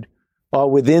reported are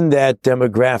within that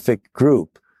demographic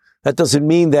group. That doesn't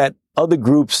mean that other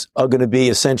groups are going to be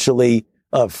essentially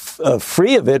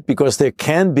free of it, because there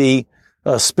can be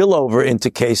a spillover into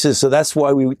cases. So that's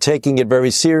why we're taking it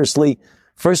very seriously.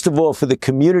 First of all, for the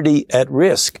community at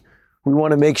risk, we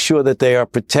want to make sure that they are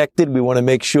protected. We want to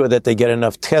make sure that they get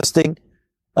enough testing,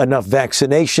 enough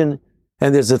vaccination,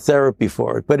 and there's a therapy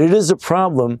for it. But it is a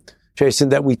problem, Jason,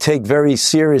 that we take very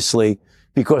seriously,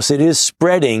 because it is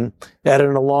spreading at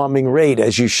an alarming rate.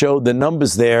 As you showed the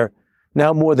numbers there,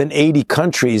 now more than 80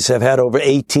 countries have had over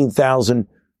 18,000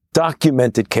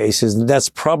 documented cases, and that's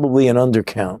probably an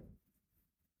undercount.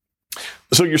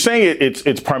 So you're saying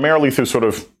it's primarily through sort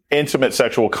of intimate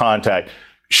sexual contact.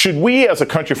 Should we, as a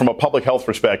country, from a public health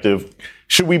perspective,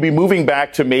 should we be moving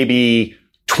back to maybe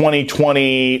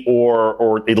 2020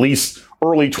 or at least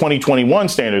early 2021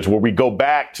 standards, where we go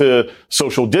back to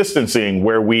social distancing,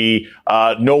 where we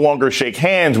no longer shake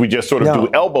hands, we just sort of do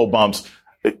elbow bumps.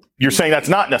 You're saying that's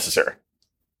not necessary?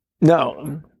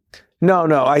 No.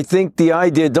 I think the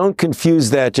idea, don't confuse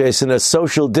that, Jason, as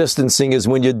social distancing is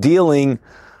when you're dealing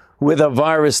with a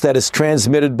virus that is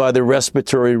transmitted by the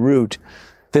respiratory route.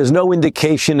 There's no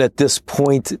indication at this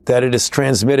point that it is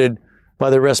transmitted by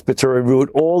the respiratory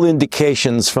route. All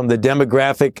indications from the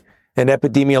demographic and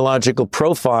epidemiological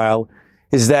profile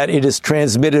is that it is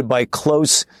transmitted by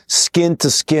close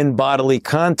skin-to-skin bodily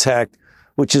contact,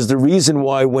 which is the reason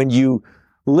why when you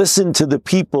listen to the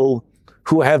people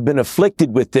who have been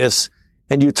afflicted with this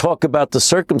and you talk about the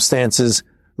circumstances,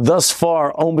 thus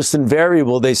far, almost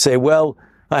invariable, they say, well,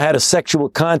 I had a sexual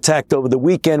contact over the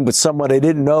weekend with someone I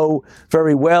didn't know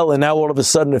very well, and now all of a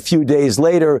sudden, a few days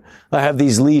later, I have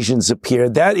these lesions appear.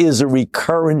 That is a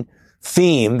recurrent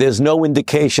theme. There's no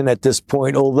indication at this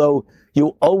point, although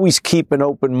you always keep an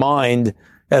open mind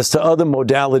as to other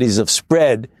modalities of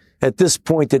spread. At this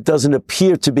point, it doesn't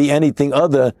appear to be anything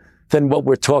other than what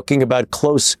we're talking about,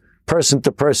 close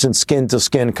person-to-person,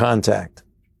 skin-to-skin contact.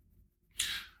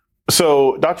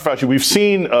 So, Dr. Fauci, we've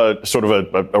seen sort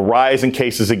of a rise in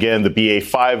cases again, the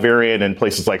BA5 variant in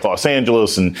places like Los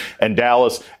Angeles and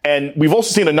Dallas. And we've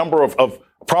also seen a number of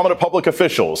prominent public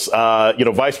officials,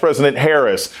 Vice President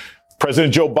Harris,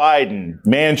 President Joe Biden,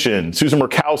 Manchin, Susan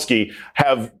Murkowski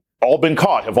have all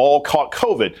caught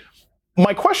COVID.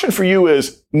 My question for you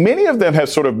is, many of them have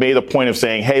sort of made a point of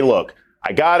saying, hey, look,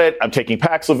 I got it. I'm taking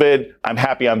Paxlovid. I'm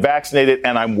happy I'm vaccinated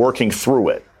and I'm working through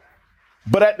it.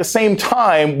 But at the same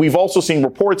time, we've also seen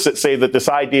reports that say that this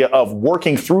idea of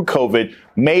working through COVID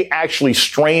may actually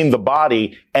strain the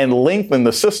body and lengthen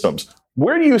the systems.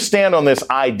 Where do you stand on this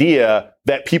idea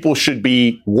that people should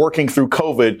be working through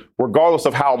COVID, regardless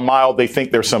of how mild they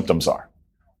think their symptoms are?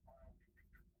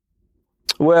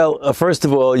 Well, first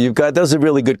of all, that's a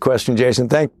really good question, Jason.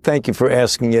 Thank you for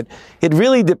asking it. It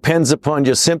really depends upon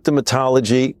your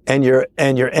symptomatology and your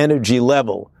energy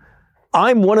level.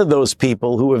 I'm one of those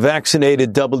people who were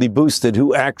vaccinated, doubly boosted,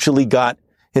 who actually got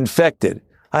infected.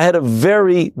 I had a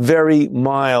very, very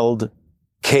mild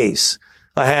case.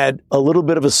 I had a little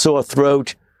bit of a sore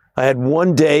throat. I had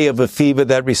 1 day of a fever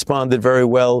that responded very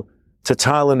well to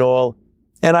Tylenol.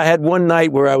 And I had one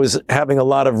night where I was having a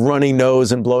lot of runny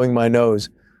nose and blowing my nose.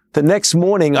 The next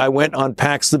morning, I went on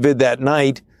Paxlovid that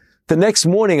night. The next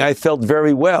morning, I felt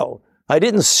very well. I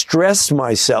didn't stress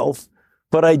myself,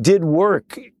 but I did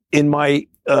work in my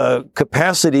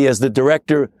capacity as the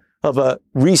director of a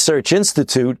research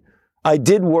institute. I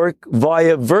did work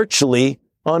via virtually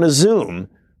on a Zoom.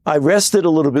 I rested a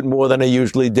little bit more than I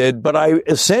usually did, but I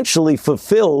essentially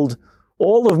fulfilled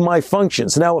all of my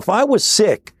functions. Now, if I was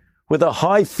sick with a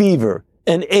high fever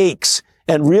and aches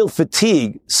and real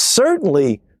fatigue,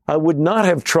 certainly I would not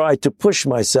have tried to push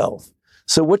myself.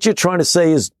 So what you're trying to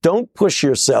say is don't push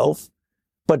yourself,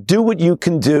 but do what you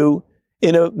can do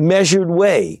in a measured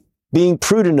way, being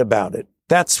prudent about it.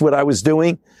 That's what I was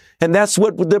doing. And that's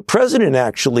what the president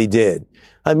actually did.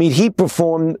 I mean, he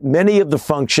performed many of the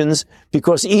functions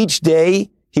because each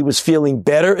day he was feeling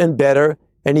better and better,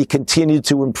 and he continued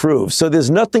to improve. So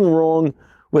there's nothing wrong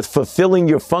with fulfilling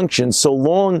your functions so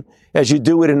long as you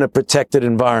do it in a protected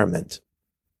environment.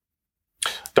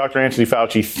 Dr. Anthony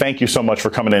Fauci, thank you so much for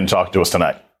coming in and talking to us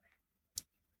tonight.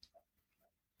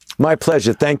 My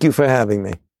pleasure. Thank you for having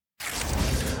me.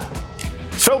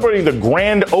 Celebrating the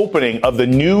grand opening of the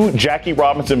new Jackie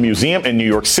Robinson Museum in New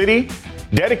York City,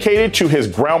 dedicated to his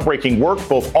groundbreaking work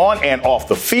both on and off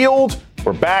the field.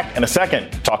 We're back in a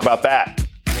second to talk about that.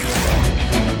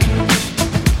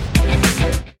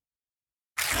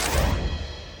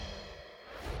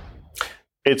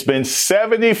 It's been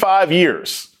 75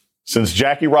 years since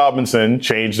Jackie Robinson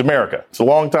changed America. It's a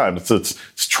long time. It's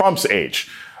Trump's age.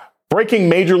 Breaking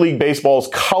Major League Baseball's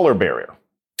color barrier.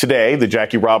 Today, the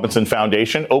Jackie Robinson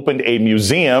Foundation opened a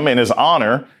museum in his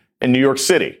honor in New York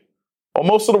City. While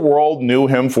most of the world knew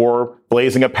him for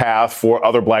blazing a path for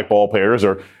other black ball players,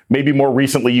 or maybe more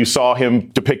recently you saw him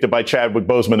depicted by Chadwick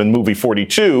Boseman in movie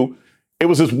 42, it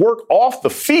was his work off the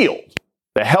field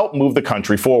that helped move the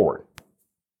country forward.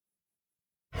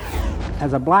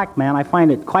 As a black man, I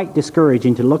find it quite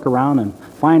discouraging to look around and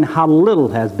find how little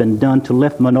has been done to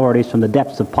lift minorities from the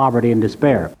depths of poverty and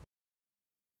despair.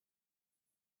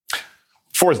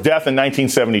 Before his death in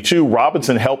 1972,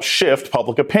 Robinson helped shift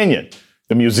public opinion.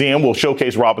 The museum will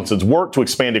showcase Robinson's work to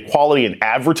expand equality in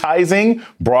advertising,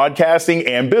 broadcasting,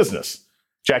 and business.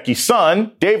 Jackie's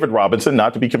son, David Robinson,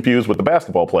 not to be confused with the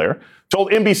basketball player,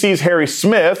 told NBC's Harry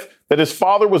Smith that his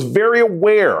father was very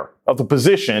aware of the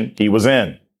position he was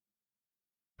in.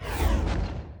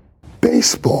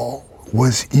 baseball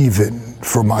was even,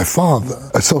 for my father,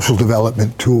 a social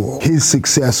development tool. His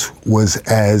success was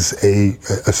as a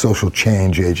social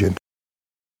change agent.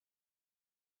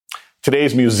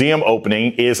 Today's museum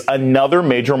opening is another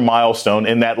major milestone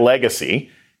in that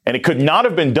legacy, and it could not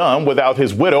have been done without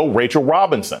his widow, Rachel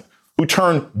Robinson, who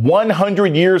turned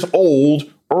 100 years old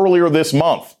earlier this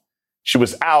month. She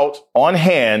was out on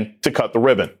hand to cut the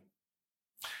ribbon.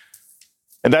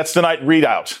 And that's tonight's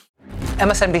ReidOut.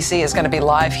 MSNBC is going to be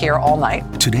live here all night.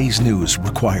 Today's news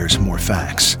requires more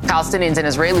facts. Palestinians and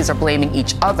Israelis are blaming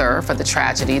each other for the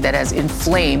tragedy that has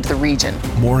inflamed the region.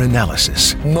 More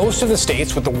analysis. Most of the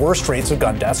states with the worst rates of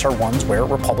gun deaths are ones where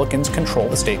Republicans control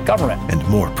the state government. And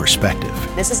more perspective.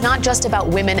 This is not just about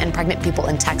women and pregnant people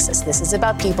in Texas. This is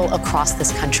about people across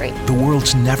this country. The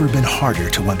world's never been harder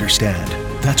to understand.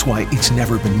 That's why it's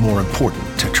never been more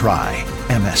important to try.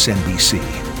 MSNBC.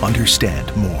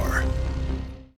 Understand more.